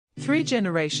Three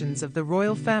generations of the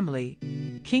royal family,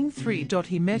 King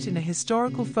III.He met in a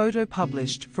historical photo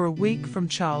published for a week from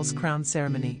Charles' crown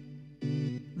ceremony.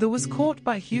 There was caught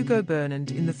by Hugo Burnand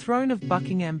in the throne of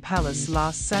Buckingham Palace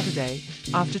last Saturday,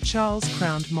 after Charles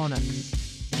crowned monarch.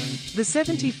 The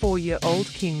 74-year-old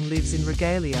king lives in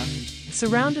Regalia,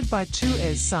 surrounded by two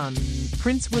heirs, son,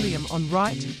 Prince William on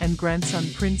right and grandson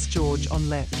Prince George on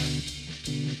left.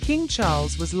 King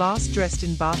Charles was last dressed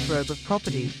in bathrobe of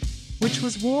property, which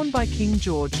was worn by King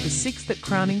George VI at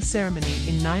crowning ceremony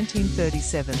in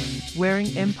 1937, wearing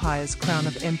Empire's crown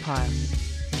of empire.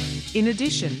 In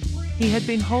addition, he had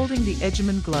been holding the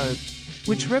Egemen Globe,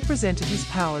 which represented his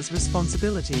powers,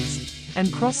 responsibilities,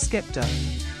 and Cross Sccepter,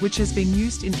 which has been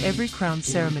used in every crown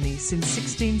ceremony since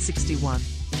 1661.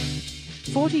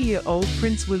 40-year-old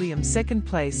Prince William's second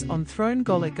place on throne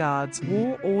Galli guards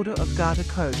wore Order of Garter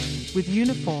coat, with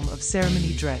uniform of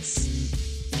ceremony dress.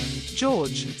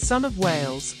 George, son of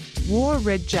Wales, wore a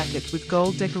red jacket with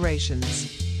gold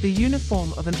decorations, the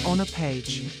uniform of an honour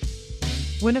page.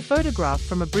 When a photograph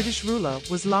from a British ruler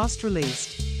was last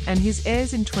released, and his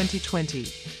heirs in 2020,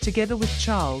 together with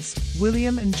Charles,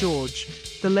 William and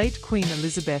George, the late Queen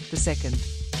Elizabeth II.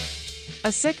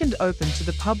 A second opened to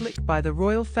the public by the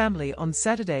royal family on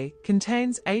Saturday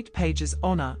contains 8 pages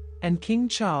honour, and King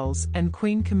Charles and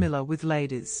Queen Camilla with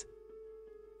ladies.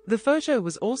 The photo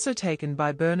was also taken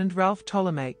by Burnand Ralph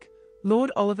Tollemache,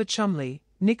 Lord Oliver Cholmondeley,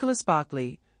 Nicholas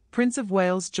Barclay, Prince of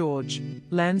Wales George,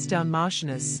 Lansdowne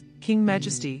Marchioness, King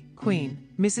Majesty, Queen,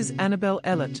 Mrs. Annabel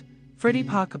Ellot, Freddy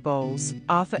Parker Bowles,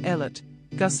 Arthur Ellot,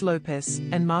 Gus Lopes,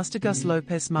 and Master Gus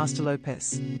Lopes,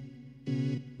 masterLopes.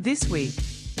 This week,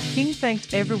 King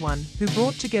thanked everyone who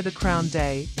brought together Crown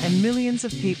Day and millions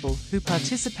of people who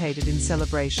participated in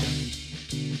celebration.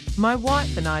 My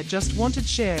wife and I just wanted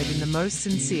shared in the most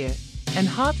sincere and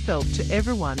heartfelt to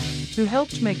everyone who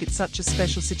helped make it such a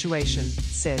special situation,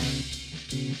 said.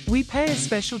 We pay a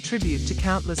special tribute to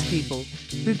countless people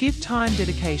who give time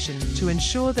dedication to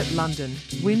ensure that London,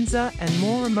 Windsor and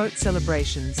more remote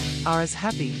celebrations are as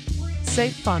happy,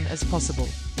 safe fun as possible.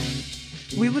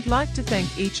 We would like to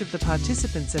thank each of the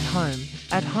participants at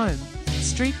home,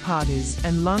 street parties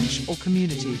and lunch or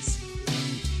communities.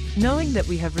 Knowing that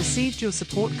we have received your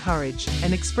support, courage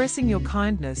and expressing your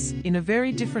kindness in a very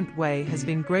different way has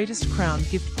been greatest crown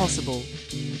gift possible,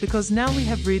 because now we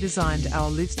have redesigned our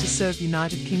lives to serve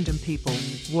United Kingdom people,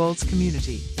 world's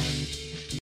community.